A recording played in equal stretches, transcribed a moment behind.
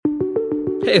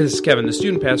Hey, this is Kevin, the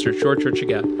student pastor at Shore Church of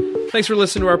God. Thanks for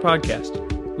listening to our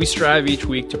podcast. We strive each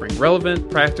week to bring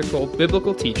relevant, practical,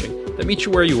 biblical teaching that meets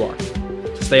you where you are.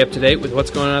 To stay up to date with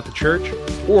what's going on at the church,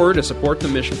 or to support the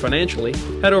mission financially,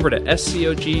 head over to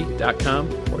scog.com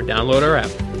or download our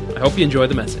app. I hope you enjoy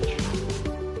the message.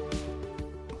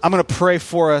 I'm going to pray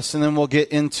for us, and then we'll get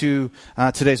into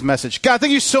today's message. God,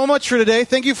 thank you so much for today.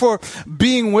 Thank you for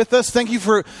being with us. Thank you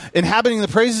for inhabiting the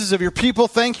praises of your people.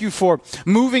 Thank you for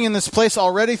moving in this place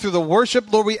already through the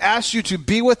worship. Lord, we ask you to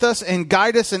be with us and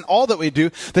guide us in all that we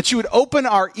do, that you would open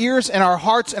our ears and our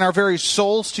hearts and our very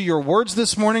souls to your words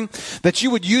this morning, that you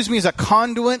would use me as a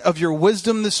conduit of your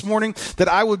wisdom this morning, that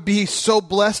I would be so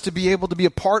blessed to be able to be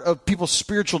a part of people's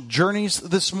spiritual journeys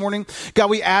this morning. God,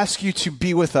 we ask you to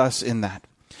be with us in that.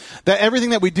 That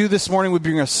everything that we do this morning would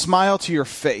bring a smile to your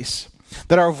face.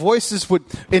 That our voices would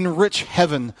enrich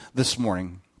heaven this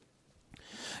morning.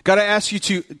 God, I ask you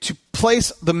to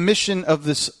place the mission of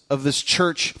this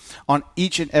church on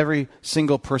each and every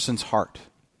single person's heart.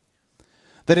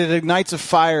 That it ignites a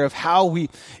fire of how we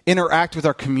interact with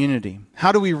our community.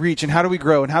 How do we reach and how do we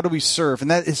grow and how do we serve?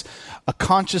 And that is a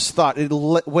conscious thought. It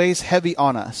weighs heavy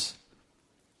on us.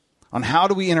 On how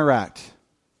do we interact?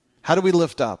 How do we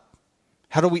lift up?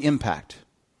 How do we impact?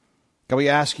 God, we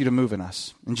ask you to move in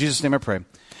us. In Jesus' name I pray.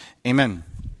 Amen.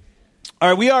 All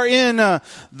right, we are in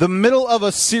the middle of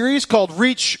a series called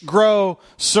Reach, Grow,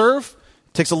 Serve.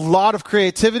 It takes a lot of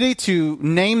creativity to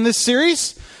name this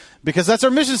series because that's our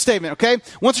mission statement, okay?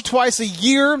 Once or twice a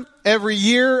year, every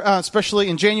year, especially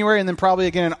in January and then probably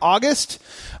again in August,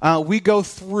 we go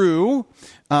through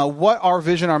what our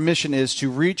vision, our mission is to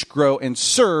reach, grow, and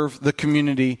serve the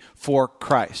community for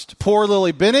Christ. Poor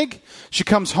Lily Binnig, she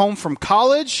comes home from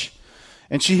college,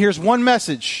 and she hears one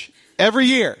message every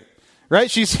year,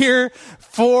 right? She's here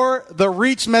for the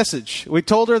reach message. We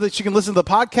told her that she can listen to the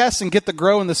podcast and get the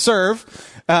grow and the serve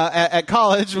at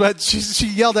college, but she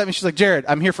yelled at me. She's like, Jared,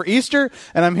 I'm here for Easter,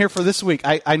 and I'm here for this week.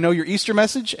 I know your Easter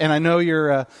message, and I know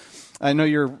your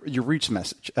reach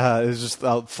message. It was just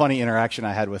a funny interaction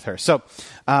I had with her. So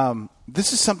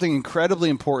this is something incredibly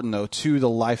important, though, to the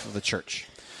life of the church.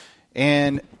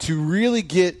 And to really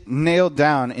get nailed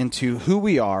down into who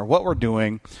we are, what we're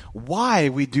doing, why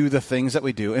we do the things that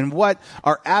we do, and what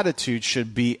our attitude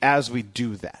should be as we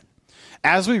do that.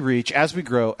 As we reach, as we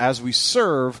grow, as we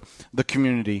serve the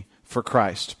community for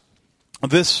Christ.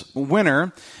 This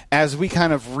winter, as we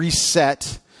kind of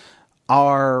reset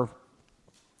our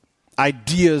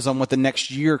ideas on what the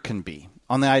next year can be,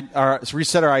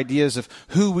 reset our ideas of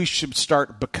who we should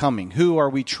start becoming, who are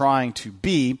we trying to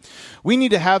be, we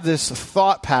need to have this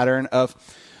thought pattern of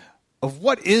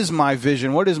what is my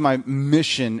vision, what is my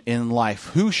mission in life,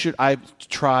 who should I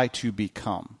try to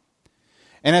become.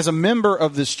 And as a member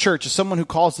of this church, as someone who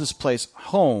calls this place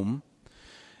home,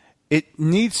 it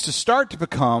needs to start to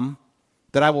become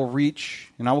that I will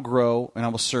reach and I will grow and I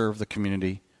will serve the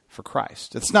community for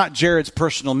Christ. It's not Jared's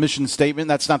personal mission statement.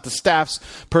 That's not the staff's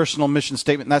personal mission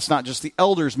statement. That's not just the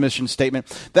elders' mission statement.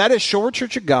 That is Shore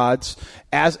Church of God's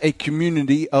as a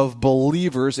community of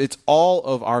believers. It's all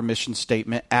of our mission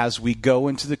statement as we go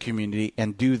into the community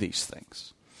and do these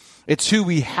things. It's who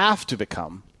we have to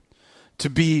become to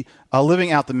be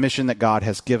living out the mission that God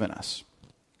has given us.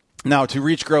 Now, to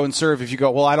reach, grow, and serve, if you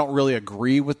go, well, I don't really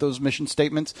agree with those mission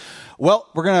statements. Well,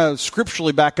 we're going to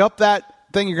scripturally back up that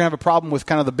thing. You're going to have a problem with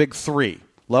kind of the big three.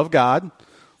 Love God,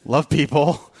 love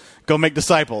people, go make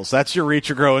disciples. That's your reach,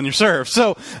 your grow, and your serve.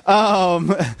 So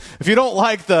if you don't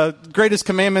like the greatest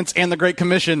commandments and the Great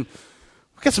Commission,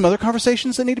 we've got some other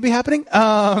conversations that need to be happening.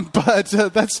 But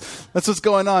that's what's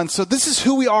going on. So this is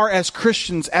who we are as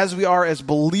Christians, as we are as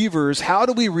believers. How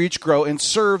do we reach, grow, and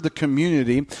serve the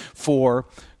community for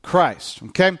Christ?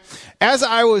 Okay. As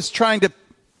I was trying to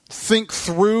think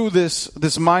through this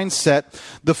mindset,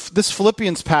 this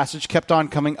Philippians passage kept on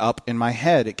coming up in my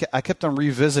head. I kept on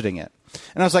revisiting it.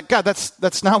 And I was like, God,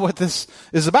 that's not what this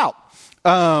is about.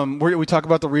 We talk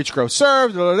about the reach, grow,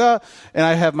 serve, and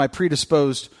I have my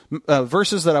predisposed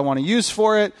verses that I want to use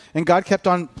for it. And God kept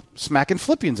on smacking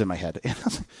Philippians in my head. And I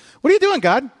was like, what are you doing,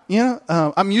 God?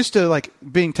 I'm used to like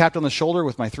being tapped on the shoulder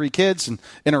with my 3 kids and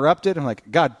interrupted. I'm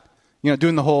like, God,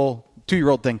 doing the whole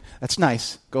 2-year-old thing. That's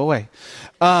nice. Go away.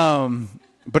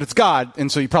 But it's God, and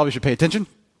so you probably should pay attention.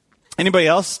 Anybody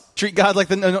else treat God like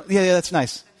yeah, that's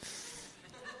nice.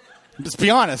 Just be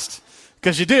honest,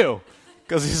 because you do.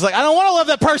 Because he's like, I don't want to love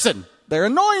that person. They're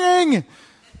annoying.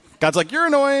 God's like, you're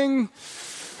annoying.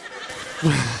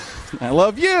 I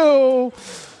love you.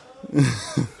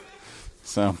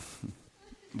 So,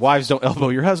 wives, don't elbow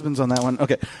your husbands on that one.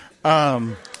 Okay.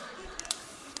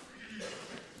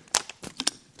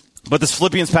 But this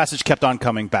Philippians passage kept on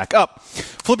coming back up.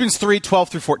 Philippians 3:12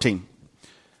 through 14.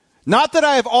 Not that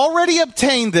I have already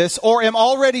obtained this or am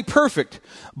already perfect,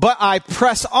 but I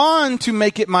press on to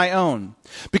make it my own,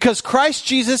 because Christ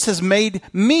Jesus has made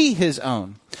me his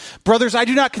own. Brothers, I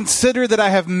do not consider that I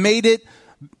have made it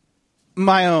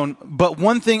my own, but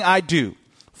one thing I do,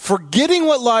 forgetting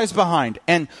what lies behind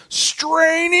and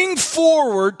straining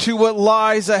forward to what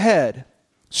lies ahead.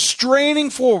 Straining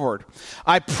forward,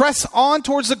 I press on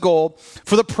towards the goal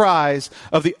for the prize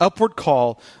of the upward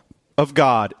call of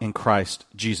God in Christ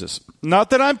Jesus. Not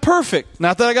that I'm perfect,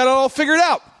 not that I got it all figured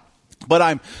out, but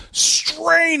I'm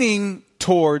straining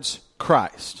towards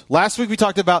Christ. Last week we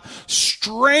talked about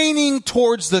straining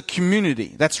towards the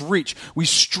community. That's reach. We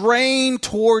strain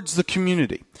towards the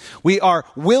community. We are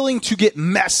willing to get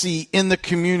messy in the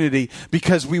community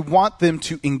because we want them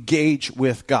to engage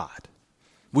with God.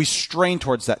 We strain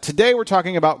towards that. Today we're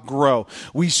talking about grow.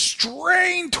 We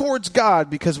strain towards God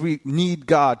because we need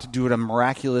God to do a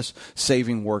miraculous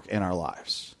saving work in our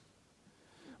lives.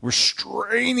 We're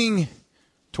straining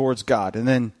towards God. And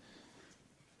then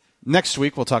next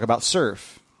week we'll talk about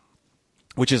serve,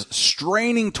 which is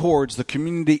straining towards the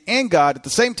community and God at the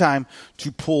same time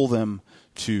to pull them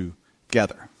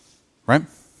together. Right?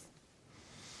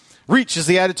 Reach is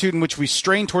the attitude in which we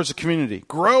strain towards the community.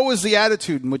 Grow is the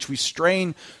attitude in which we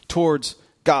strain towards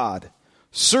God.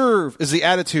 Serve is the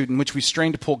attitude in which we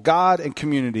strain to pull God and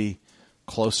community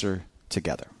closer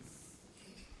together.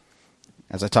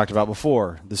 As I talked about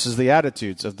before, this is the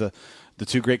attitudes of the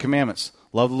two great commandments.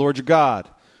 Love the Lord your God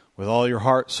with all your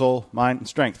heart, soul, mind, and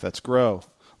strength. That's grow.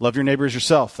 Love your neighbor as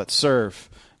yourself. That's serve.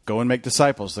 Go and make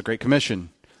disciples. The Great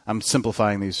Commission. I'm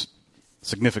simplifying these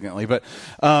significantly, but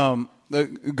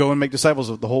go and make disciples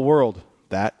of the whole world.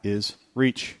 That is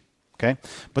reach. Okay?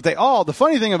 But the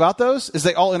funny thing about those is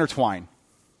they all intertwine.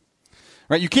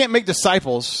 Right? You can't make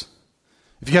disciples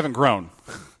if you haven't grown.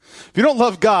 If you don't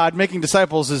love God, making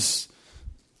disciples is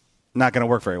not going to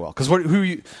work very well. Because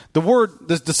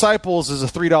the disciples is a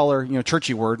 $3,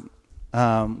 churchy word.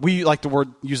 We like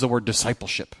to use the word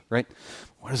discipleship, right?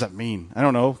 What does that mean? I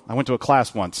don't know. I went to a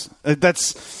class once.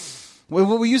 That's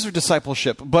what we use for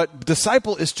discipleship, but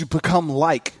disciple is to become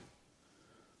like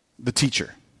the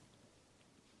teacher.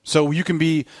 So you can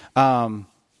be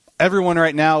everyone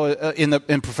right now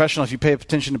in professional. If you pay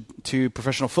attention to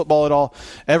professional football at all,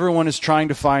 everyone is trying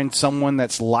to find someone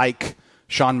that's like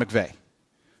Sean McVay.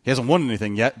 He hasn't won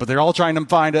anything yet, but they're all trying to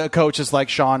find a coach that's like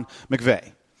Sean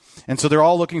McVay, and so they're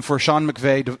all looking for Sean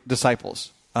McVay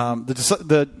disciples.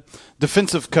 The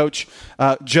defensive coach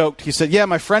joked. He said, "Yeah,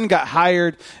 my friend got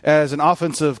hired as an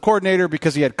offensive coordinator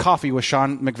because he had coffee with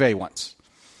Sean McVay once."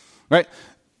 Right?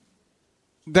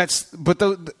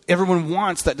 Everyone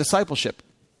wants that discipleship.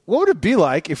 What would it be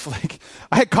like if,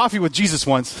 I had coffee with Jesus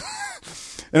once,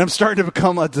 and I'm starting to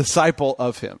become a disciple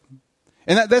of him?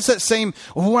 And that's that same.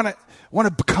 We want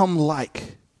to become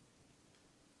like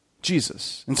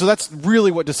Jesus. And so that's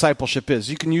really what discipleship is.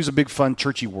 You can use a big fun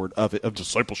churchy word of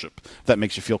discipleship, if that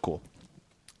makes you feel cool.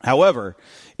 However,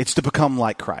 it's to become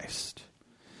like Christ.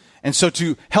 And so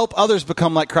to help others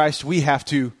become like Christ, we have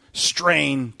to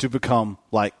strain to become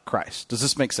like Christ. Does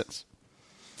this make sense?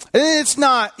 And it's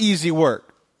not easy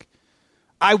work.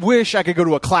 I wish I could go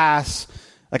to a class,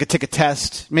 I could take a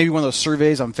test, maybe one of those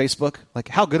surveys on Facebook, like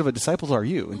how good of a disciple are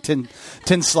you? And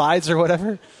 10 slides or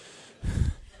whatever.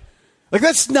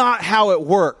 That's not how it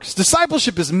works.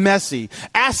 Discipleship is messy.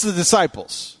 Ask the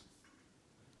disciples.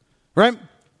 Right?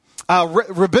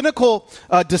 Rabbinical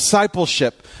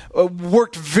discipleship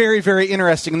worked very, very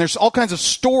interesting. And there's all kinds of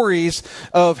stories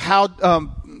of how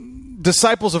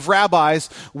disciples of rabbis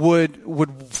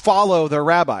would follow their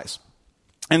rabbis.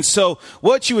 And so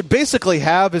what you would basically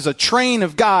have is a train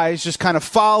of guys just kind of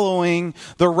following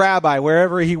the rabbi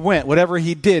wherever he went, whatever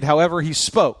he did, however he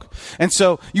spoke. And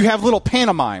so you have little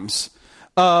pantomimes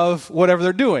of whatever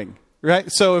they're doing,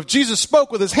 right? So if Jesus spoke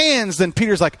with his hands, then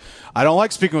Peter's like, I don't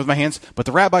like speaking with my hands, but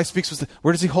the rabbi speaks with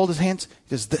where does he hold his hands? He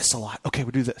does this a lot. Okay,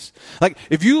 we'll do this.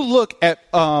 If you look at,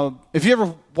 if you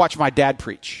ever watch my dad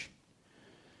preach,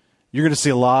 you're going to see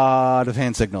a lot of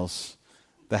hand signals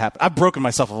that happen. I've broken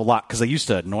myself a lot because they used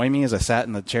to annoy me as I sat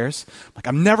in the chairs.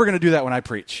 I'm never going to do that when I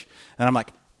preach. And I'm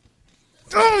like,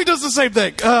 oh, he does the same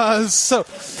thing.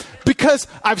 Because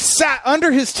I've sat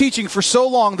under his teaching for so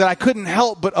long that I couldn't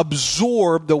help but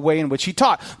absorb the way in which he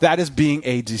taught. That is being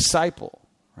a disciple,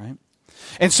 right?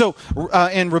 And so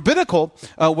in rabbinical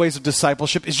ways of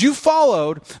discipleship is you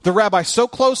followed the rabbi so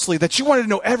closely that you wanted to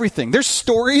know everything. There's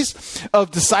stories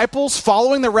of disciples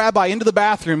following the rabbi into the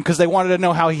bathroom because they wanted to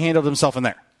know how he handled himself in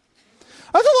there.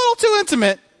 That's a little too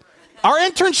intimate. Our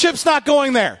internship's not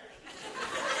going there.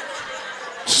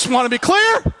 Just want to be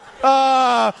clear.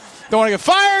 Don't want to get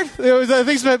fired. I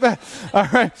think it's bad. All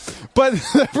right. But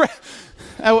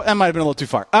that might have been a little too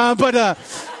far.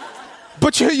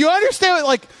 But you understand,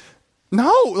 like,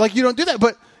 no, like you don't do that.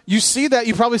 But you see that,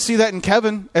 you probably see that in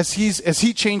Kevin as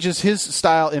he changes his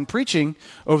style in preaching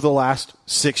over the last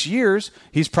 6 years.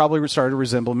 He's probably started to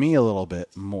resemble me a little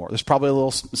bit more. There's probably a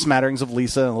little smatterings of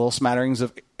Lisa and a little smatterings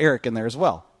of Eric in there as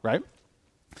well, right?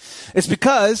 It's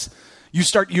because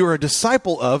you're a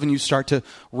disciple of, and you start to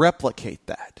replicate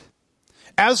that.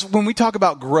 As when we talk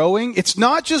about growing, it's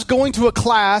not just going to a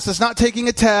class, it's not taking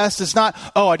a test, it's not,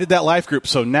 oh, I did that life group,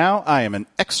 so now I am an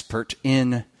expert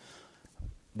in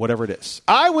whatever it is.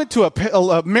 I went to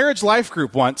a marriage life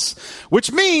group once,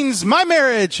 which means my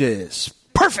marriage is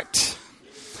perfect.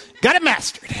 Got it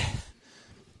mastered.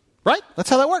 Right? That's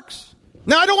how that works.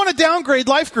 Now, I don't want to downgrade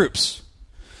life groups.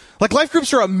 Like, life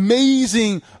groups are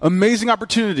amazing, amazing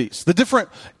opportunities. The different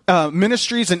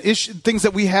ministries and things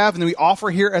that we have and that we offer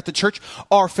here at the church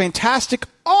are fantastic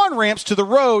on-ramps to the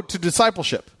road to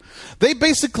discipleship. They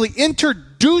basically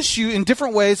introduce you in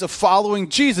different ways of following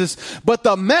Jesus, but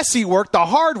the messy work, the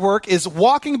hard work, is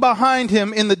walking behind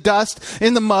him in the dust,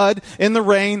 in the mud, in the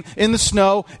rain, in the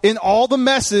snow, in all the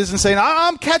messes, and saying,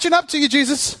 I'm catching up to you,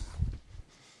 Jesus.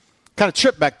 Kind of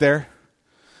tripped back there.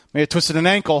 May have twisted an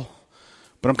ankle,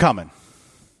 but I'm coming.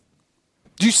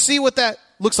 Do you see what that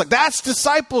looks like? That's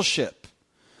discipleship.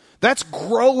 That's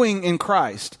growing in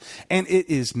Christ. And it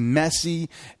is messy,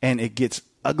 and it gets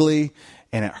ugly,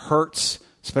 and it hurts,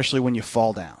 especially when you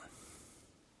fall down.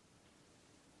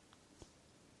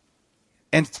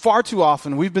 And far too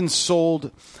often, we've been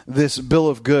sold this bill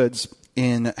of goods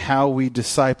in how we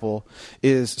disciple,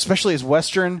 is especially as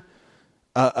Western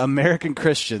American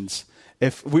Christians.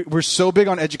 If we're so big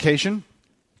on education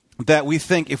that we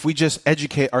think if we just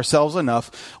educate ourselves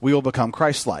enough, we will become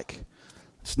Christ-like.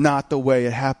 It's not the way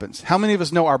it happens. How many of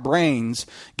us know our brains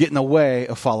get in the way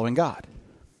of following God?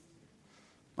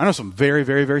 I know some very,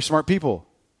 very, very smart people,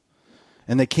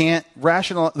 and they can't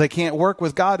work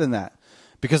with God in that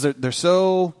because they're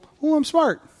so, oh, I'm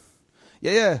smart.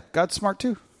 Yeah, God's smart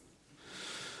too.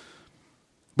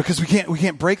 Because we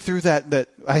can't break through that.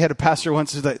 I had a pastor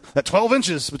once who said that 12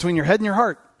 inches between your head and your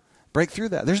heart. Break through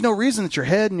that. There's no reason that your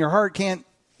head and your heart can't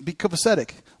be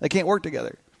copacetic. They can't work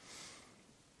together.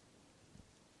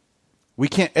 We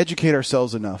can't educate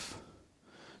ourselves enough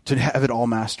to have it all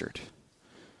mastered.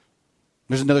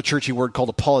 There's another churchy word called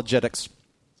apologetics.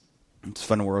 It's a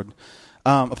fun word.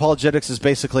 Apologetics is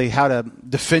basically how to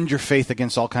defend your faith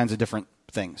against all kinds of different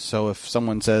things. So if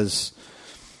someone says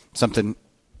something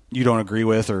you don't agree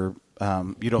with or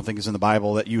you don't think is in the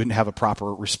Bible, that you wouldn't have a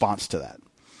proper response to that.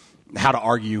 How to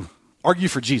argue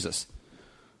for Jesus.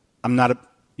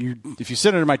 If you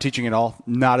sit under my teaching at all,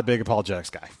 not a big apologetics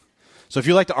guy. So if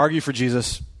you like to argue for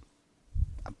Jesus,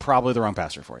 I'm probably the wrong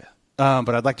pastor for you.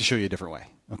 But I'd like to show you a different way.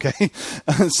 Okay?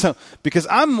 So, because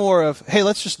I'm more of, hey,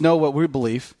 let's just know what we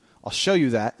believe. I'll show you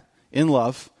that in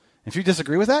love. If you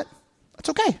disagree with that, that's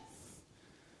okay.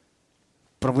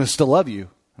 But I'm going to still love you.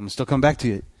 I'm going to still come back to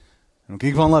you. I'm going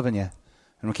to keep on loving you. I'm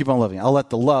going to keep on loving you. I'll let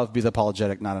the love be the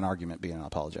apologetic, not an argument be an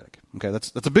apologetic. Okay?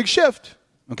 That's a big shift.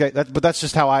 Okay? But that's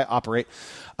just how I operate.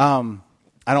 I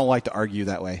don't like to argue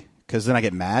that way because then I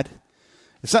get mad.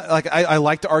 It's not like I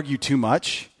like to argue too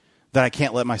much that I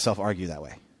can't let myself argue that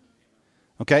way.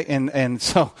 Okay? And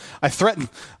so I threaten,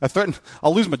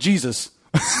 I'll lose my Jesus.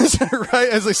 Right?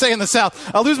 As they say in the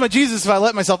South, I'll lose my Jesus if I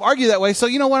let myself argue that way. So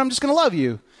you know what? I'm just going to love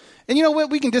you. And you know what?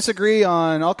 We can disagree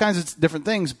on all kinds of different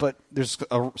things, but there's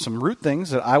some root things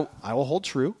that I will hold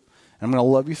true, and I'm going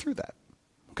to love you through that.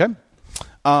 Okay?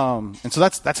 And so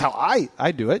that's how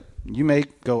I do it. You may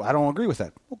go, I don't agree with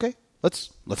that. Okay.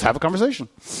 Let's have a conversation.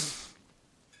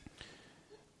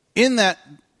 In that,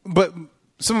 but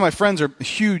some of my friends are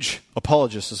huge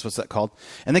apologists, is what's that called,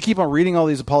 and they keep on reading all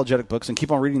these apologetic books and keep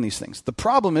on reading these things. The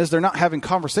problem is they're not having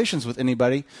conversations with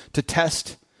anybody to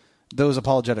test those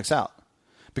apologetics out.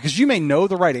 Because you may know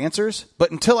the right answers, but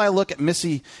until I look at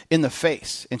Missy in the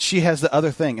face, and she has the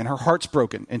other thing, and her heart's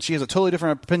broken, and she has a totally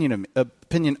different opinion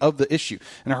of the issue,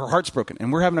 and her heart's broken,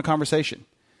 and we're having a conversation.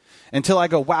 Until I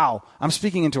go, wow, I'm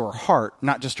speaking into her heart,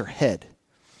 not just her head.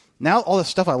 Now all the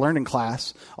stuff I learned in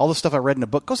class, all the stuff I read in a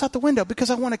book goes out the window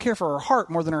because I want to care for her heart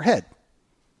more than her head.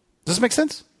 Does this make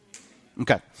sense?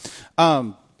 Okay.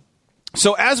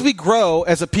 So as we grow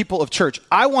as a people of church,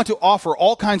 I want to offer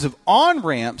all kinds of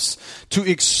on-ramps to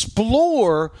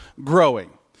explore growing,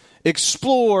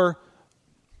 explore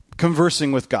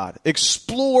conversing with God,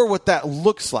 explore what that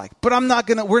looks like. But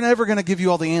we're never going to give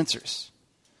you all the answers.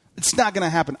 It's not going to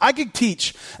happen. I could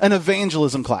teach an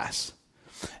evangelism class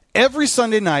every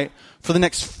Sunday night for the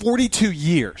next 42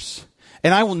 years,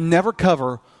 and I will never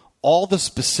cover all the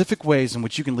specific ways in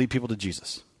which you can lead people to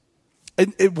Jesus.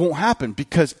 It won't happen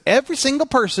because every single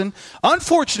person,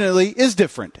 unfortunately, is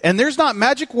different. And there's not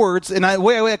magic words, and I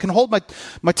can hold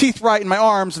my teeth right in my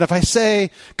arms, and if I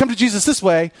say, come to Jesus this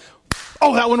way,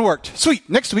 oh, that one worked. Sweet.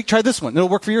 Next week, try this one. It'll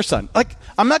work for your son. Like,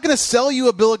 I'm not going to sell you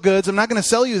a bill of goods. I'm not going to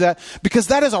sell you that because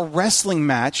that is a wrestling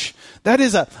match. That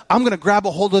is I'm going to grab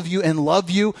a hold of you and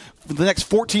love you for the next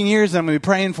 14 years, and I'm going to be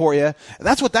praying for you.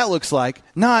 That's what that looks like.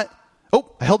 Not,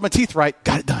 oh, I held my teeth right.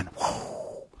 Got it done. Whew.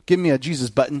 Give me a Jesus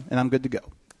button, and I'm good to go.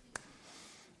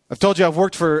 I've told you I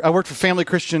worked for Family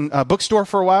Christian Bookstore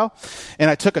for a while, and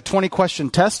I took a 20-question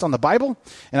test on the Bible,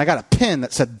 and I got a pin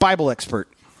that said Bible expert.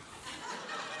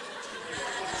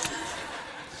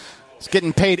 It's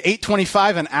getting paid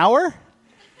 $8.25 an hour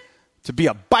to be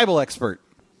a Bible expert.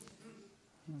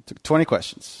 I took 20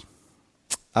 questions.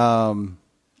 I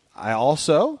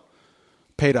also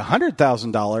paid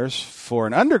 $100,000 for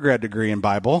an undergrad degree in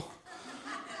Bible.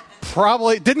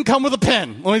 Probably didn't come with a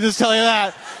pen. Let me just tell you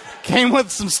that. Came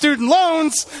with some student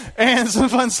loans and some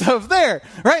fun stuff there,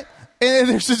 right? And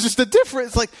there's just a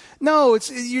difference. Like, no,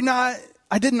 you're not.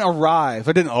 I didn't arrive.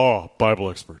 Bible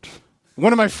expert.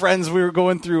 One of my friends, we were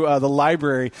going through the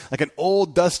library, like an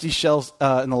old dusty shelf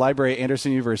in the library at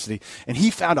Anderson University, and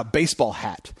he found a baseball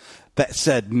hat that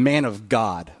said "Man of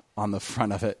God" on the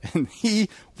front of it. And he,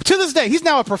 to this day, he's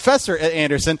now a professor at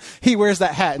Anderson. He wears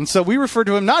that hat. And so we refer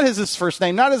to him not as his first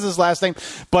name, not as his last name,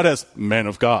 but as Man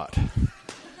of God.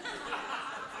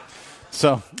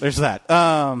 So there's that.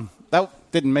 That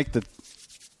didn't make the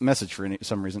message for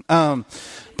some reason.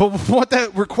 But what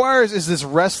that requires is this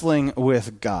wrestling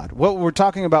with God. What we're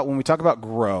talking about when we talk about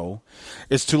grow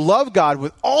is to love God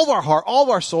with all of our heart, all of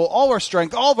our soul, all of our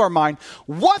strength, all of our mind.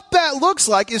 What that looks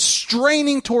like is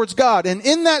straining towards God. And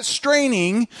in that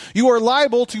straining, you are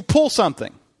liable to pull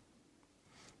something.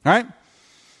 All right?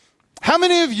 How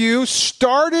many of you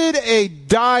started a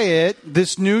diet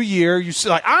this new year? You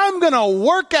say, like, I'm going to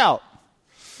work out.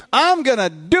 I'm going to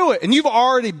do it. And you've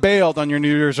already bailed on your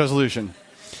New Year's resolution.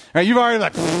 Right? You've already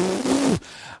like,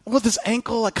 well, this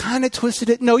ankle, I kind of twisted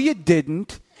it. No, you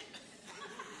didn't.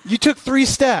 You took 3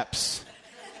 steps.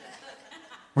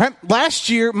 Right? Last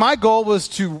year, my goal was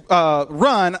to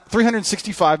run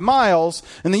 365 miles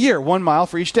in the year, 1 mile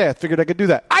for each day. I figured I could do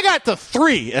that. I got to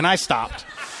 3 and I stopped.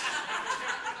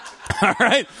 All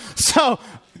right? So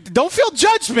don't feel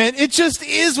judgment. It just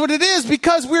is what it is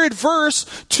because we're adverse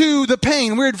to the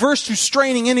pain. We're adverse to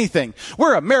straining anything.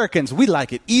 We're Americans. We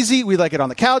like it easy. We like it on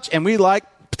the couch, and we like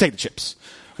potato chips,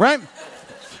 right?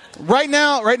 Right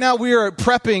now we are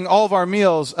prepping all of our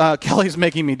meals. Kelly's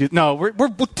making me do. No, we're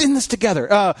in this together.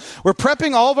 We're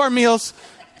prepping all of our meals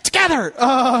together.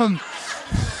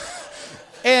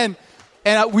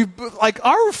 And we like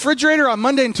our refrigerator on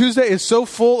Monday and Tuesday is so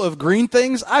full of green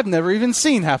things. I've never even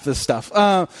seen half this stuff.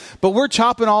 But we're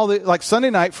chopping like Sunday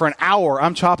night for an hour.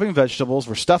 I'm chopping vegetables.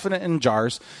 We're stuffing it in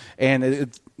jars, and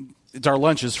it's our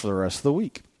lunches for the rest of the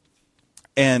week.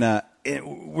 And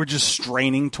we're just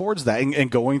straining towards that and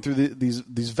going through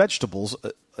these vegetables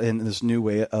in this new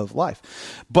way of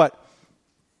life. But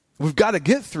we've got to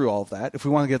get through all of that if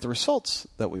we want to get the results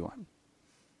that we want.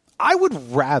 I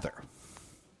would rather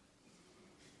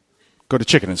go to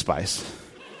Chicken and Spice,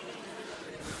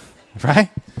 right?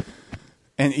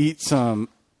 And eat some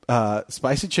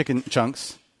spicy chicken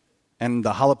chunks and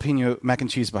the jalapeno mac and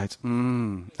cheese bites.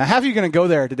 Now, how are you going to go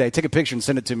there today? Take a picture and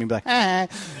send it to me and be like,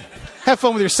 have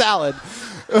fun with your salad.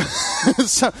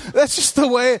 So that's just the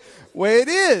way it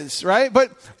is, right?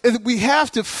 But we have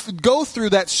to go through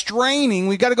that straining.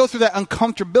 We got to go through that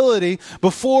uncomfortability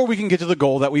before we can get to the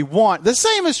goal that we want. The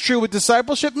same is true with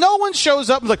discipleship. No one shows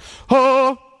up and is like,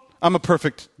 oh, I'm a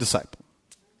perfect disciple.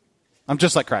 I'm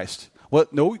just like Christ. Well,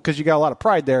 no, because you got a lot of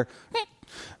pride there.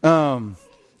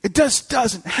 It just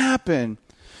doesn't happen.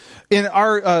 In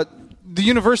the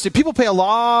university, people pay a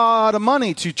lot of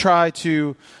money to try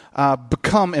to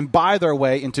become and buy their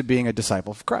way into being a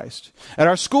disciple of Christ. At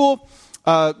our school,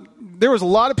 there was a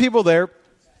lot of people there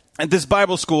at this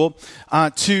Bible school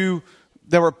that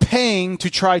were paying to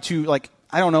try to, like,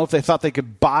 I don't know if they thought they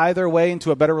could buy their way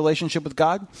into a better relationship with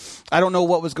God. I don't know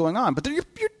what was going on. But you're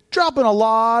dropping a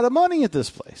lot of money at this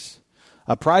place.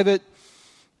 A private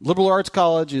liberal arts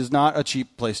college is not a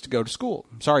cheap place to go to school.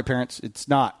 Sorry, parents. It's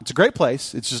not. It's a great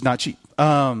place. It's just not cheap.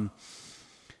 And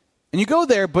you go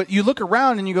there, but you look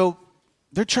around and you go,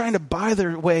 they're trying to buy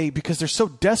their way because they're so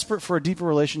desperate for a deeper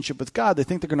relationship with God. They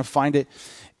think they're going to find it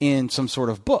in some sort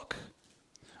of book.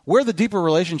 Where the deeper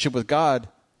relationship with God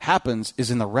happens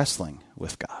is in the wrestling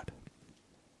with God.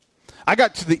 I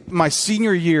got to my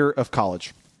senior year of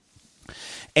college,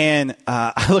 And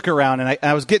I look around, and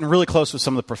I was getting really close with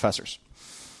some of the professors.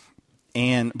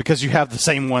 And because you have the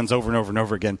same ones over and over and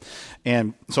over again.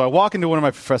 And so I walk into one of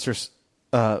my professor's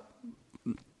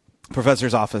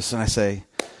office, and I say,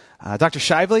 Dr.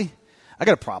 Shively, I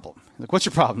got a problem. He's like, what's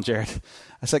your problem, Jared?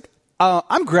 I was like,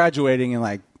 I'm graduating in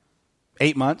like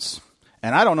 8 months,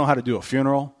 and I don't know how to do a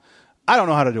funeral. I don't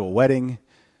know how to do a wedding.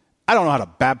 I don't know how to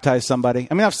baptize somebody.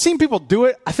 I mean, I've seen people do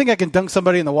it. I think I can dunk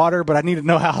somebody in the water, but I need to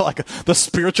know how, like, the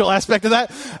spiritual aspect of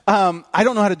that. I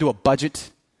don't know how to do a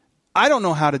budget. I don't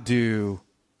know how to do,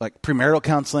 like, premarital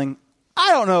counseling.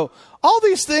 I don't know. All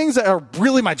these things that are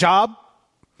really my job,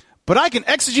 but I can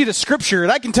exegete a scripture,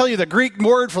 and I can tell you the Greek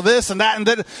word for this and that and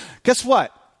that. Guess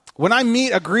what? When I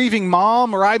meet a grieving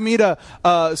mom, or I meet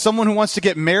someone who wants to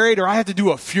get married, or I have to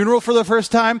do a funeral for the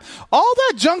first time, all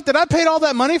that junk that I paid all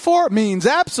that money for means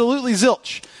absolutely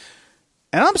zilch.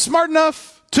 And I'm smart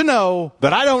enough to know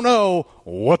that I don't know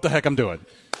what the heck I'm doing.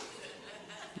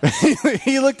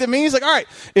 He looked at me, he's like, all right,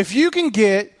 if you can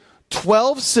get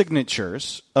 12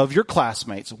 signatures of your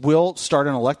classmates, we'll start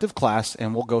an elective class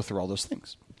and we'll go through all those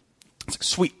things. It's like,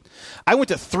 sweet. I went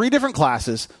to 3 different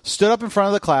classes, stood up in front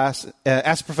of the class,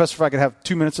 asked the professor if I could have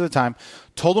 2 minutes at a time,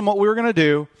 told him what we were going to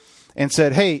do, and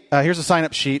said, hey, here's a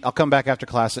sign-up sheet. I'll come back after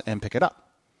class and pick it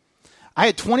up. I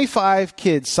had 25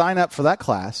 kids sign up for that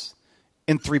class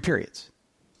in 3 periods.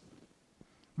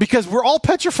 Because we're all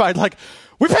petrified, like,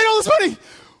 we paid all this money.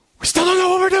 We still don't know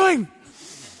what we're doing.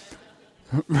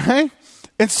 Right?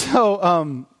 And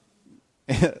so,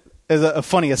 as a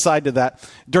funny aside to that,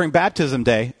 during baptism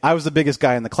day, I was the biggest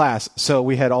guy in the class. So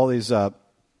we had all these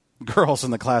girls in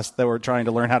the class that were trying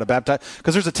to learn how to baptize.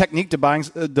 Because there's a technique to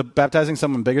baptizing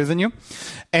someone bigger than you.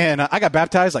 And I got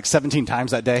baptized like 17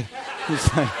 times that day. It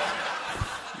was like,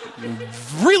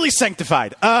 really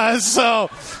sanctified. So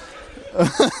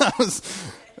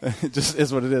it just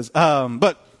is what it is.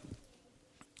 But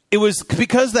it was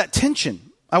because that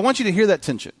tension. I want you to hear that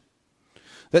tension.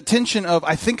 That tension of,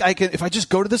 I think I can, if I just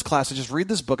go to this class, I just read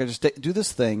this book, I just do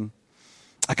this thing,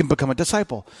 I can become a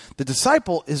disciple. The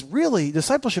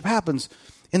discipleship happens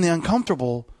in the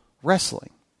uncomfortable wrestling.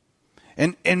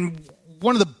 And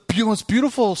one of the most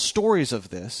beautiful stories of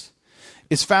this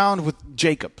is found with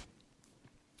Jacob.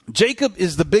 Jacob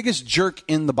is the biggest jerk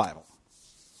in the Bible.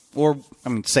 Or, I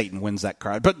mean, Satan wins that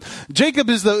crowd. But Jacob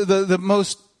is the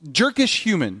most jerkish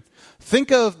human.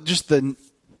 Think of just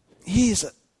he's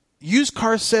a used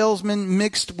car salesman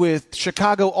mixed with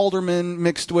Chicago alderman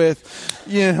mixed with,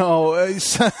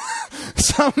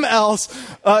 something else.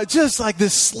 Just like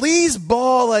this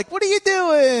sleazeball, like, what are you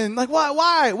doing? Like,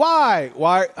 why?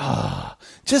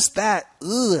 Just that,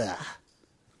 ugh.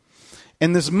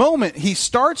 In this moment, he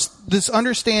starts this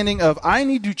understanding of, I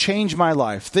need to change my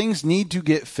life. Things need to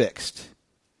get fixed.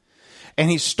 And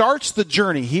he starts the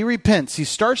journey. He repents. He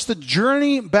starts the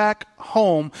journey back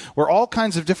home where all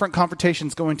kinds of different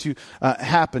confrontations going to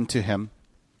happen to him.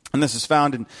 And this is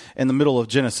found in the middle of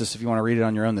Genesis, if you want to read it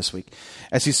on your own this week.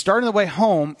 As he's starting the way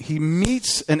home, he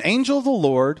meets an angel of the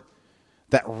Lord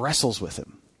that wrestles with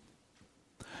him.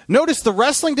 Notice the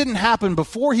wrestling didn't happen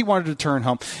before he wanted to turn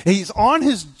home. He's on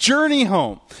his journey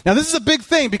home. Now, this is a big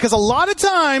thing because a lot of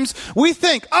times we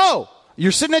think,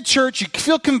 you're sitting at church, you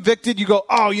feel convicted, you go,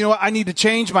 you know what, I need to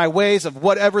change my ways of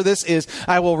whatever this is.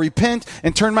 I will repent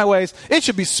and turn my ways. It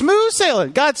should be smooth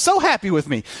sailing. God's so happy with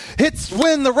me. It's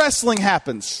when the wrestling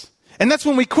happens. And that's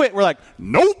when we quit. We're like,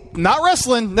 nope, not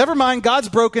wrestling. Never mind, God's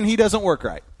broken. He doesn't work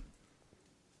right.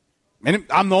 And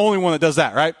I'm the only one that does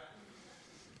that, right?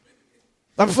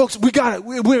 Folks, we got it.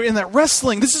 We're in that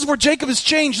wrestling. This is where Jacob is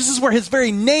changed. This is where his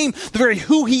very name, the very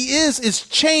who he is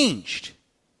changed.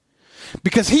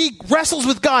 Because he wrestles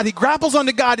with God. He grapples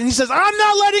onto God and he says, I'm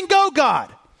not letting go,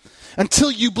 God,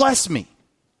 until you bless me.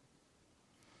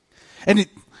 And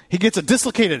he gets a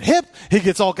dislocated hip. He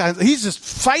gets all kinds. He's just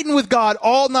fighting with God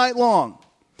all night long.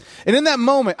 And in that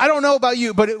moment, I don't know about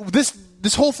you, but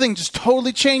this whole thing just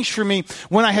totally changed for me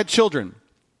when I had children.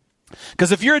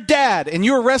 Because if you're a dad and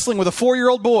you're wrestling with a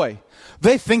 4-year-old boy,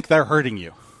 they think they're hurting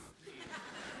you.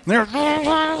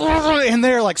 And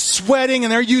they're like sweating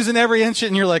and they're using every inch,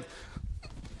 and you're like,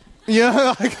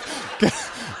 like,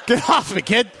 get off me,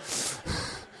 kid.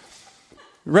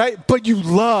 Right? But you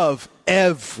love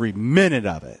every minute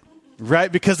of it.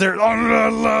 Right? Because they're,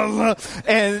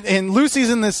 and Lucy's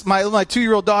in this, my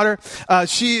 2-year-old daughter,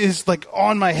 she is like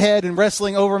on my head and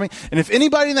wrestling over me. And if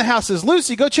anybody in the house says,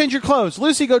 Lucy, go change your clothes.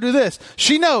 Lucy, go do this.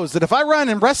 She knows that if I run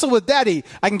and wrestle with daddy,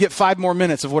 I can get 5 more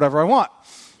minutes of whatever I want.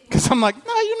 Because I'm like,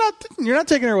 no, you're not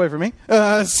taking her away from me.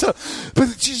 But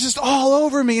she's just all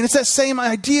over me. And it's that same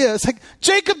idea. It's like,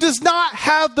 Jacob does not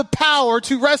have the power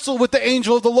to wrestle with the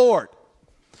angel of the Lord.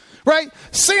 right?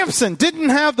 Samson didn't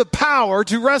have the power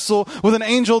to wrestle with an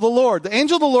angel of the Lord. The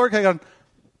angel of the Lord had gone,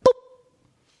 boop,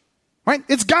 right?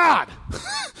 It's God.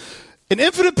 An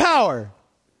infinite power.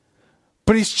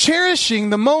 But he's cherishing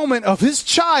the moment of his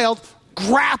child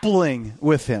grappling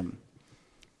with him.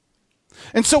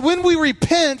 And so when we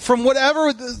repent from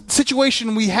whatever the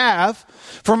situation we have,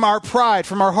 from our pride,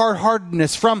 from our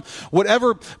hard-heartedness, from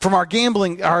our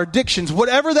gambling, our addictions,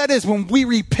 whatever that is, when we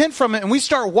repent from it and we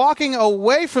start walking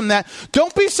away from that,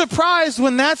 don't be surprised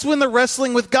when that's when the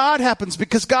wrestling with God happens,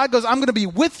 because God goes, I'm going to be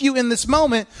with you in this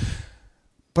moment,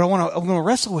 but I'm going to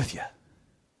wrestle with you.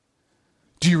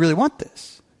 Do you really want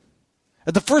this?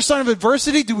 At the first sign of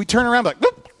adversity, do we turn around and be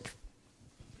like, nope?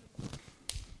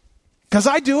 Because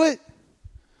I do it.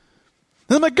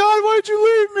 And I'm like, God, why'd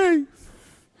you leave me?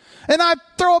 And I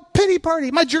throw a pity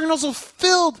party. My journals are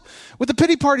filled with the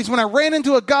pity parties when I ran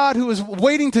into a God who was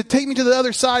waiting to take me to the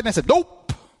other side. And I said,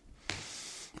 nope.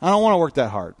 I don't want to work that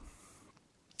hard.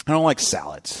 I don't like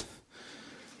salads.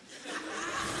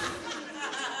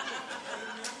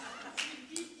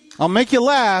 I'll make you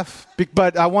laugh,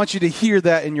 but I want you to hear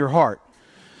that in your heart.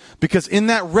 Because in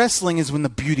that wrestling is when the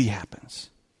beauty happens.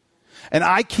 And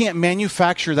I can't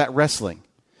manufacture that wrestling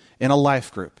in a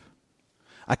life group.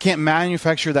 I can't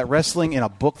manufacture that wrestling in a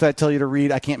book that I tell you to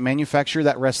read. I can't manufacture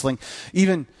that wrestling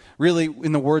even really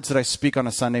in the words that I speak on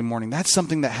a Sunday morning. That's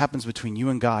something that happens between you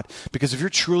and God. Because if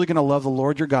you're truly going to love the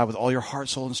Lord your God with all your heart,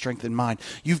 soul, and strength and mind,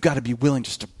 you've got to be willing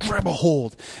just to grab a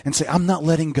hold and say, I'm not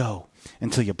letting go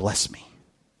until you bless me.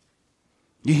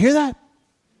 You hear that?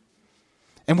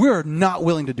 And we are not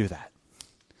willing to do that.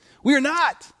 We are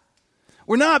not.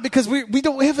 We're not, because we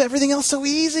don't have everything else so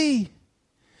easy.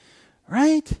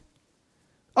 Right?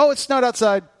 Oh, it snowed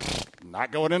outside.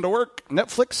 Not going into work.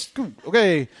 Netflix.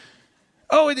 Okay.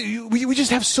 Oh, we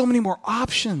just have so many more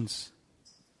options.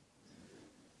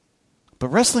 But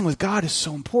wrestling with God is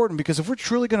so important, because if we're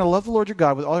truly going to love the Lord your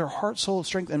God with all your heart, soul,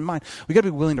 strength, and mind, we got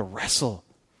to be willing to wrestle,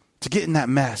 to get in that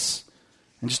mess,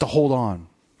 and just to hold on.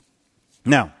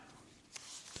 Now,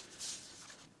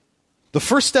 the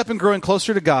first step in growing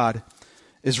closer to God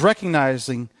is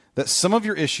recognizing that some of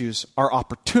your issues are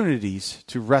opportunities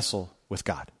to wrestle with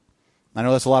God. I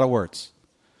know that's a lot of words.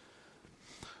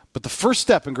 But the first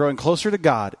step in growing closer to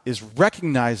God is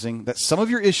recognizing that some of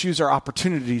your issues are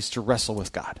opportunities to wrestle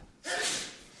with God.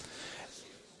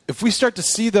 If we start to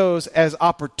see those as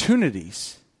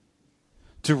opportunities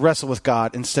to wrestle with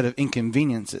God instead of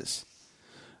inconveniences,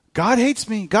 God hates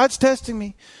me. God's testing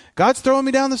me. God's throwing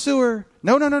me down the sewer.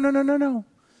 No.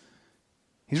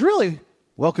 He's really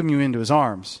welcoming you into his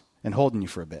arms and holding you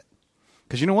for a bit.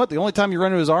 Because you know what? The only time you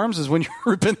run into his arms is when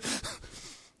you're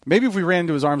Maybe if we ran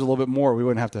into his arms a little bit more, we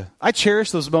wouldn't have to. I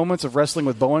cherish those moments of wrestling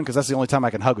with Bowen because that's the only time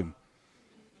I can hug him.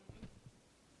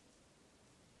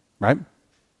 Right?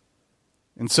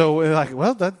 And so we're like,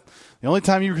 well, the only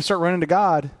time you can start running to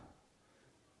God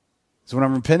is when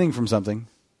I'm repenting from something.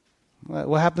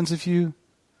 What happens if you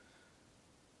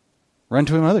run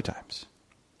to him other times?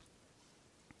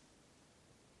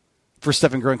 First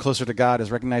step in growing closer to God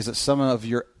is recognize that some of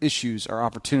your issues are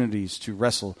opportunities to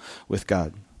wrestle with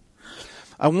God.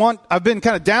 I've been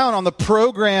kind of down on the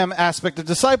program aspect of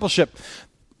discipleship.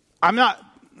 I'm not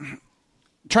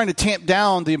trying to tamp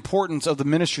down the importance of the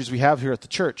ministries we have here at the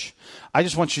church. I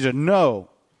just want you to know,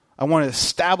 I want to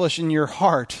establish in your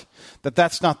heart that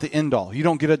that's not the end all. You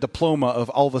don't get a diploma of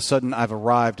all of a sudden I've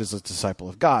arrived as a disciple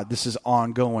of God. This is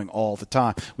ongoing all the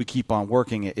time. We keep on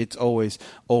working it. It's always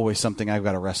something I've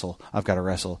got to wrestle. I've got to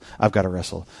wrestle. I've got to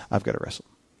wrestle. I've got to wrestle.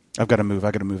 I've got to move.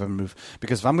 I've got to move. I've got to move.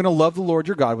 Because if I'm going to love the Lord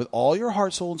your God with all your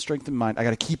heart, soul, and strength and mind, I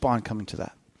got to keep on coming to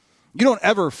that. You don't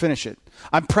ever finish it.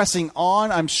 I'm pressing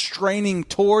on. I'm straining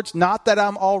towards. Not that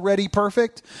I'm already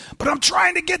perfect, but I'm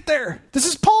trying to get there. This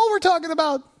is Paul we're talking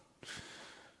about.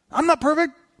 I'm not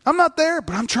perfect. I'm not there,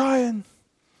 but I'm trying.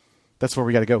 That's where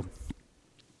we got to go.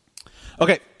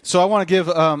 Okay, so I want to give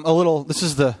this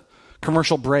is the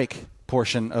commercial break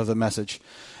portion of the message.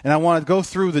 And I want to go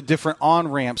through the different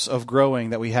on-ramps of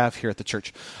growing that we have here at the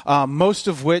church. Most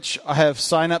of which have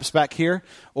sign-ups back here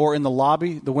or in the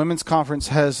lobby. The women's conference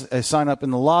has a sign-up in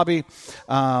the lobby.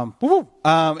 And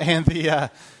the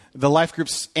life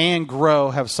groups and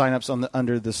Grow have sign-ups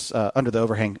under the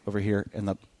overhang over here in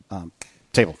the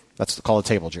table. That's called a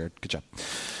table, Jared. Good job.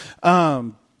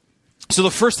 So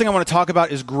the first thing I want to talk about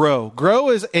is Grow.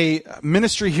 Grow is a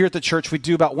ministry here at the church we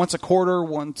do about once a quarter,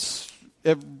 once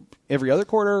every other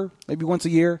quarter, maybe once a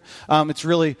year. It's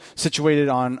really situated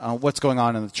on what's going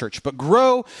on in the church. But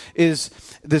Grow is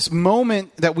this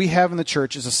moment that we have in the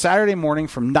church. Is a Saturday morning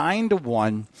from 9 to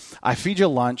 1. I feed you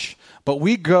lunch, but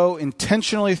we go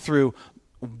intentionally through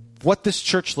what this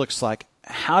church looks like,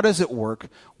 how does it work?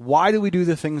 Why do we do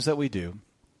the things that we do?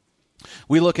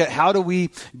 We look at how do we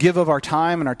give of our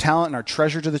time and our talent and our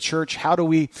treasure to the church? How do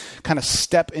we kind of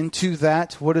step into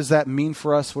that? What does that mean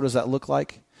for us? What does that look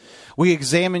like? We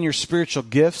examine your spiritual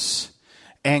gifts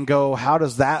and go, how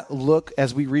does that look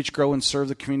as we reach, grow, and serve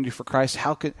the community for Christ?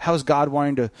 How's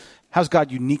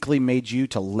God uniquely made you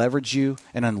to leverage you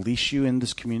and unleash you in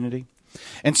this community?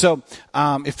 And so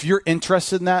if you're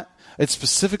interested in that, it's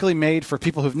specifically made for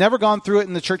people who've never gone through it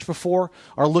in the church before,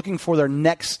 are looking for their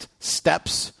next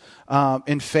steps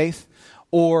in faith,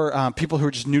 or people who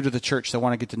are just new to the church that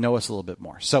want to get to know us a little bit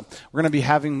more. So we're going to be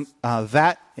having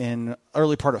that in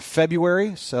early part of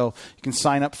February. So you can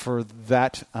sign up for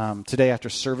that today after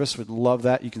service. We'd love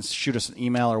that. You can shoot us an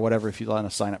email or whatever if you'd want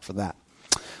to sign up for that.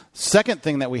 Second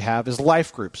thing that we have is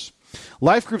life groups.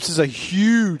 Life groups is a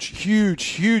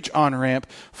huge on-ramp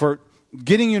for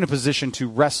getting you in a position to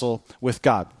wrestle with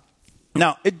God.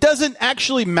 Now, it doesn't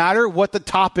actually matter what the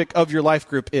topic of your life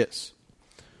group is.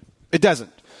 It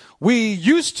doesn't. We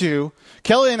used to,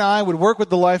 Kelly and I would work with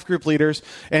the life group leaders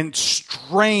and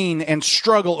strain and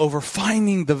struggle over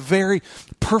finding the very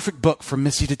perfect book for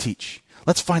Missy to teach.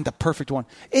 Let's find the perfect one.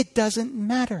 It doesn't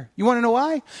matter. You want to know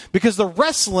why? Because the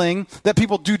wrestling that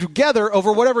people do together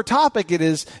over whatever topic it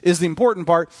is the important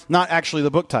part, not actually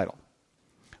the book title.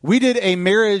 We did a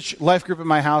marriage life group at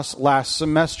my house last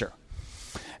semester.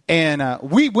 And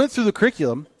we went through the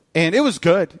curriculum. And it was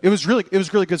good. It was really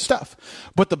good stuff.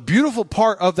 But the beautiful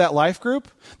part of that life group,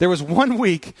 there was one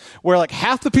week where like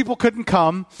half the people couldn't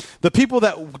come. The people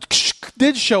that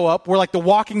did show up were like the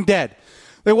Walking Dead.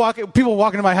 People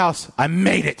walking to my house. I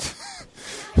made it.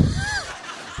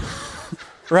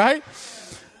 Right?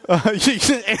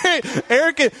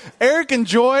 Eric and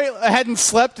Joy hadn't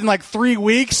slept in like 3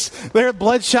 weeks. They had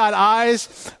bloodshot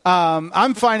eyes.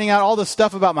 I'm finding out all the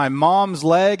stuff about my mom's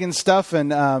leg and stuff,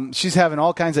 and she's having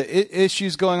all kinds of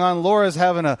issues going on. Laura's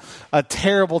having a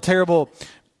terrible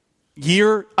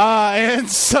year, and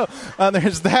so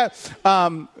there's that.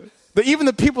 But even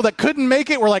the people that couldn't make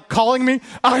it were like calling me,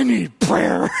 I need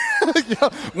prayer.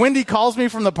 Wendy calls me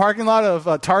from the parking lot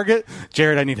of Target,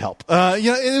 Jared, I need help.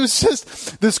 It was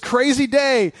just this crazy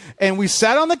day. And we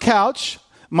sat on the couch.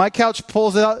 My couch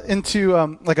pulls it out into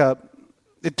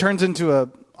it turns into a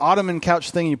ottoman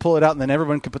couch thing. And you pull it out and then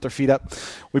everyone can put their feet up.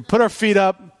 We put our feet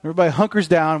up. Everybody hunkers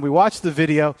down. We watch the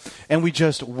video and we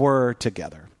just were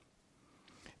together.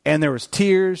 And there was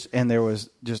tears and there was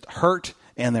just hurt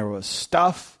and there was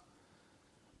stuff.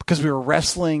 Because we were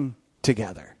wrestling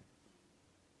together.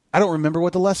 I don't remember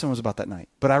what the lesson was about that night,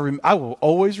 but I will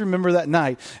always remember that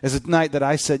night as a night that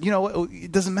I said, you know what,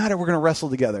 it doesn't matter, we're going to wrestle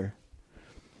together.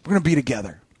 We're going to be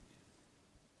together.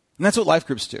 And that's what life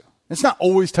groups do. It's not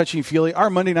always touchy-feely. Our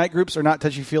Monday night groups are not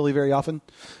touchy-feely very often.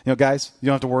 Guys, you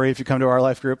don't have to worry if you come to our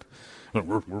life group.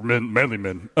 We're manly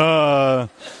men.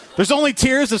 There's only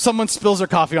tears if someone spills their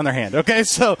coffee on their hand, okay?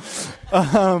 So,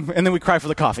 and then we cry for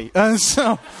the coffee.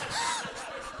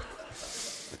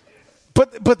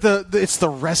 But it's the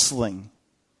wrestling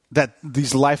that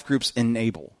these life groups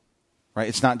enable, right?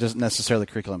 It's not just necessarily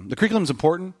curriculum. The curriculum is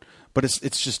important, but it's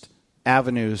just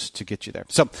avenues to get you there.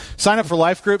 So sign up for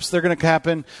life groups. They're going to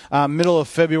happen middle of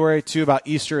February to about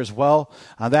Easter as well.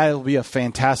 That will be a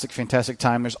fantastic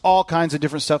time. There's all kinds of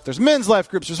different stuff. There's men's life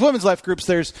groups. There's women's life groups.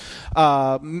 There's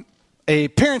a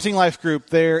parenting life group.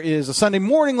 There is a Sunday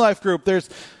morning life group. There's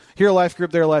here a life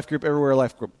group, there a life group, everywhere a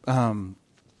life group.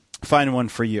 Find one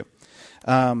for you.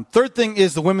 Third thing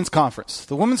is the women's conference.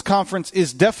 The women's conference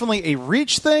is definitely a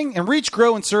reach thing, and reach,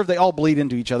 grow, and serve, they all bleed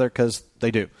into each other because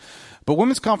they do. But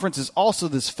women's conference is also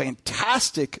this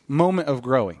fantastic moment of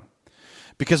growing.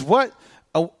 Because what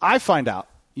I find out,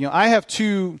 I have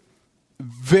two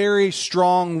very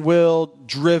strong-willed,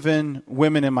 driven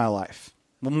women in my life.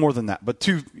 Well, more than that, but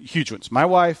two huge ones. My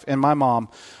wife and my mom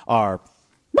are,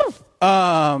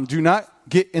 do not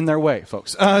get in their way,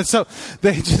 folks. So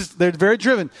they're very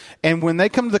driven. And when they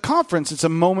come to the conference, it's a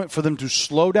moment for them to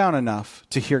slow down enough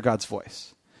to hear God's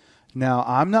voice. Now,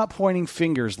 I'm not pointing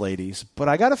fingers, ladies, but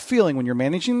I got a feeling when you're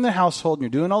managing the household and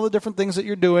you're doing all the different things that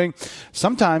you're doing,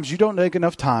 sometimes you don't take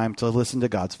enough time to listen to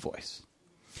God's voice.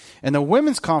 And the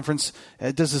women's conference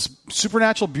does this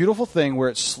supernatural, beautiful thing where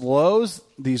it slows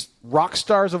these rock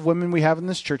stars of women we have in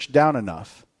this church down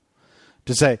enough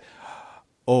to say,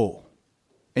 oh,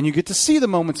 and you get to see the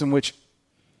moments in which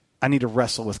I need to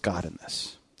wrestle with God in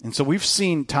this. And so we've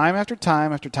seen time after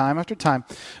time after time after time,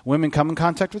 women come in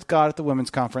contact with God at the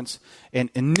women's conference and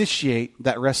initiate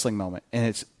that wrestling moment. And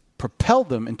it's propelled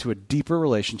them into a deeper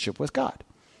relationship with God.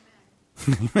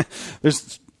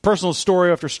 There's personal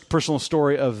story after personal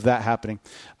story of that happening.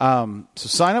 So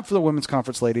sign up for the women's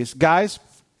conference, ladies. Guys,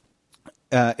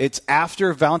 It's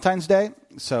after Valentine's Day,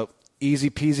 so easy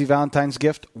peasy Valentine's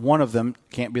gift. One of them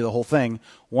can't be the whole thing.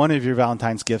 One of your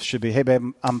Valentine's gifts should be, hey,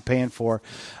 babe, I'm paying for,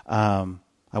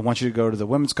 I want you to go to the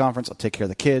women's conference. I'll take care of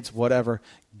the kids, whatever.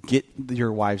 Get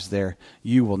your wives there.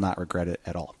 You will not regret it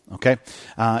at all, okay?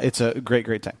 It's a great,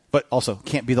 great time. But also,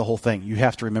 can't be the whole thing. You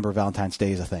have to remember Valentine's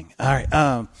Day is a thing. All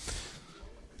right.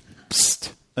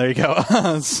 Psst. There you go.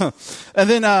 And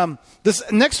then this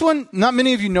next one, not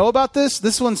many of you know about this.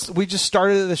 This one's, we just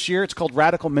started it this year. It's called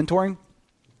Radical Mentoring.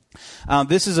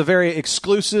 This is a very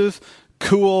exclusive,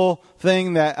 cool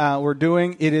thing that we're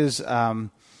doing. It is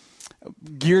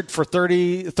geared for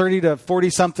 30 to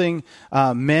 40-something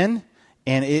men,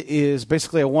 and it is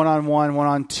basically a one-on-one,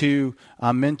 one-on-two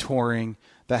mentoring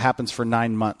that happens for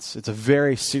 9 months. It's a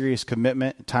very serious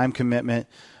commitment, time commitment.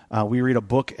 We read a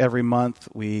book every month.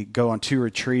 We go on 2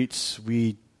 retreats.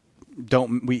 We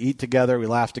eat together. We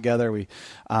laugh together. We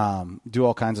do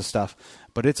all kinds of stuff.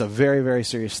 But it's a very, very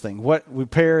serious thing. What we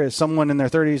pair is someone in their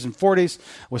 30s and 40s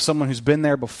with someone who's been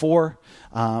there before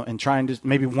and trying to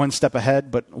maybe one step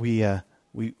ahead. But we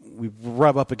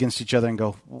rub up against each other and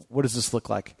go, what does this look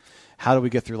like? How do we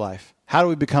get through life? How do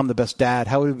we become the best dad?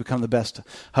 How do we become the best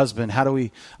husband? How do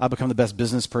we become the best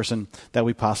business person that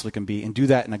we possibly can be, and do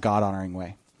that in a God-honoring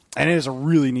way? And it is a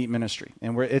really neat ministry,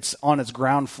 and it's on its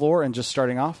ground floor and just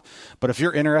starting off. But if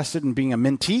you're interested in being a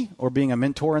mentee or being a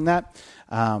mentor in that,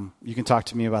 you can talk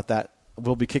to me about that.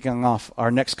 We'll be kicking off our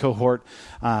next cohort,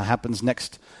 happens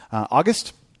next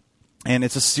August, and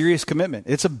it's a serious commitment.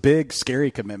 It's a big,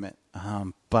 scary commitment,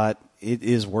 but it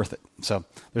is worth it. So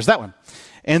there's that one.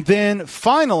 And then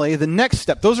finally, the next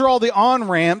step. Those are all the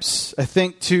on-ramps, I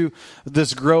think, to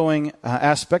this growing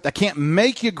aspect. I can't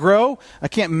make you grow. I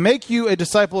can't make you a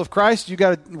disciple of Christ. You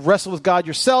got to wrestle with God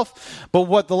yourself. But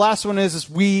what the last one is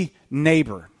we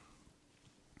neighbor.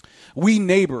 We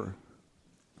neighbor.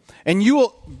 And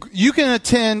you can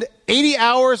attend 80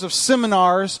 hours of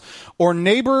seminars or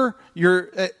neighbor your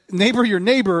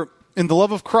neighbor in the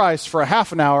love of Christ for a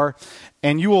half an hour,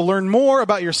 and you will learn more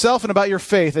about yourself and about your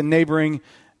faith in neighboring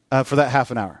for that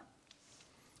half an hour.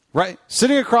 Right?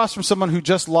 Sitting across from someone who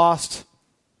just lost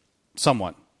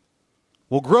someone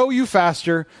will grow you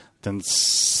faster than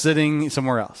sitting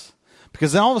somewhere else.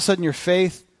 Because then all of a sudden your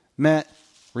faith met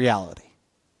reality.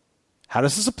 How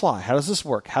does this apply? How does this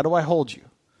work? How do I hold you?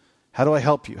 How do I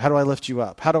help you? How do I lift you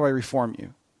up? How do I reform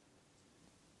you?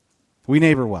 We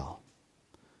neighbor well.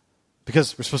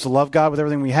 Because we're supposed to love God with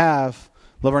everything we have,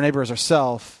 love our neighbor as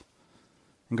ourselves,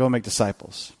 and go make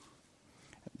disciples.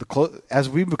 As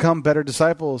we become better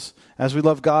disciples, as we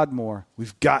love God more,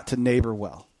 we've got to neighbor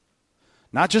well.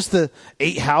 Not just the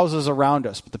 8 houses around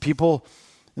us, but the people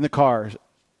in the cars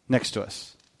next to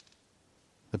us.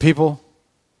 The people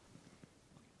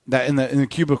that in the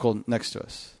cubicle next to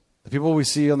us. The people we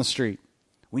see on the street.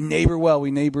 We neighbor well. We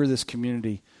neighbor this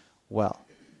community well.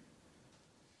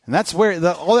 And that's where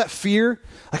all that fear,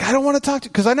 like I don't want to talk to,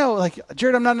 because I know, like,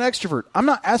 Jared, I'm not an extrovert. I'm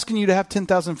not asking you to have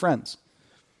 10,000 friends.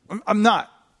 I'm not.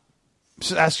 I'm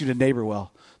just asking you to neighbor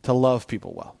well, to love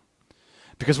people well.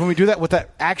 Because when we do that, what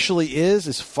that actually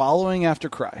is following after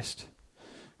Christ.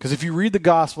 Because if you read the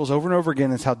Gospels over and over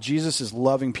again, it's how Jesus is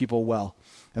loving people well.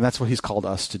 And that's what he's called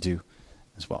us to do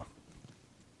as well.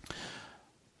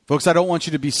 Folks, I don't want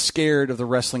you to be scared of the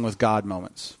wrestling with God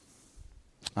moments.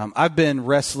 I've been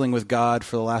wrestling with God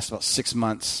for the last about 6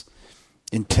 months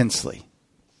intensely.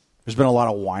 There's been a lot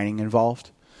of whining involved.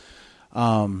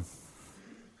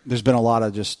 There's been a lot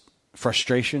of just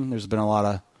frustration. There's been a lot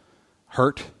of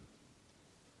hurt.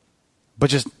 But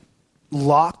just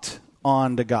locked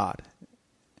on to God.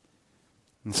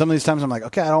 And some of these times I'm like,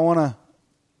 okay, I don't want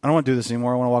to do this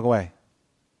anymore. I want to walk away.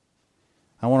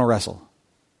 I want to wrestle.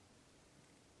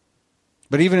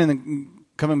 But even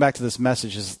coming back to this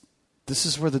message, this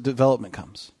is where the development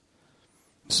comes.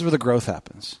 This is where the growth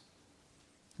happens.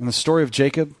 In the story of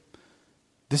Jacob,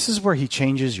 this is where he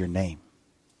changes your name.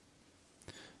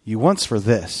 You once were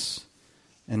this,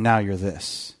 and now you're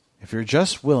this. If you're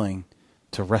just willing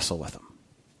to wrestle with him,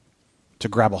 to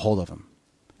grab a hold of him,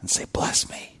 and say, bless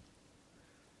me.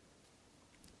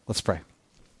 Let's pray.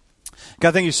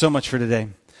 God, thank you so much for today.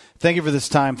 Thank you for this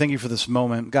time. Thank you for this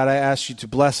moment. God, I ask you to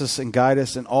bless us and guide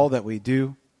us in all that we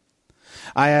do.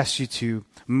 I ask you to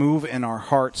move in our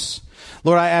hearts.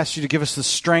 Lord, I ask you to give us the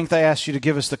strength. I ask you to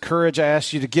give us the courage. I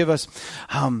ask you to give us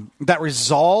that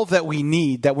resolve that we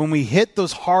need, that when we hit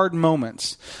those hard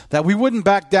moments, that we wouldn't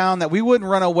back down, that we wouldn't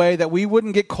run away, that we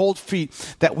wouldn't get cold feet,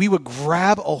 that we would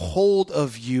grab a hold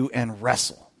of you and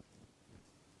wrestle.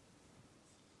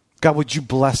 God, would you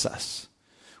bless us?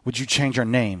 Would you change our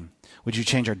name? Would you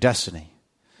change our destiny?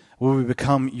 Will we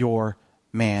become your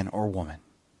man or woman?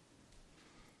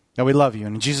 God, we love you.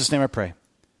 And in Jesus' name I pray.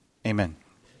 Amen.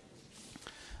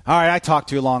 All right, I talked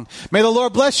too long. May the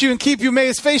Lord bless you and keep you. May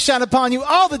his face shine upon you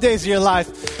all the days of your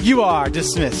life. You are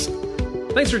dismissed.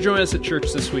 Thanks for joining us at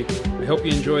church this week. I hope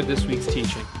you enjoyed this week's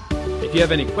teaching. If you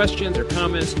have any questions or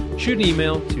comments, shoot an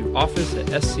email to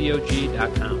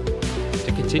office@scog.com.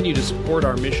 To continue to support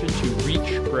our mission to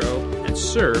reach, grow, and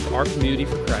serve our community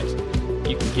for Christ,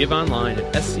 you can give online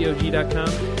at scog.com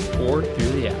or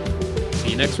through the app. See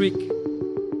you next week.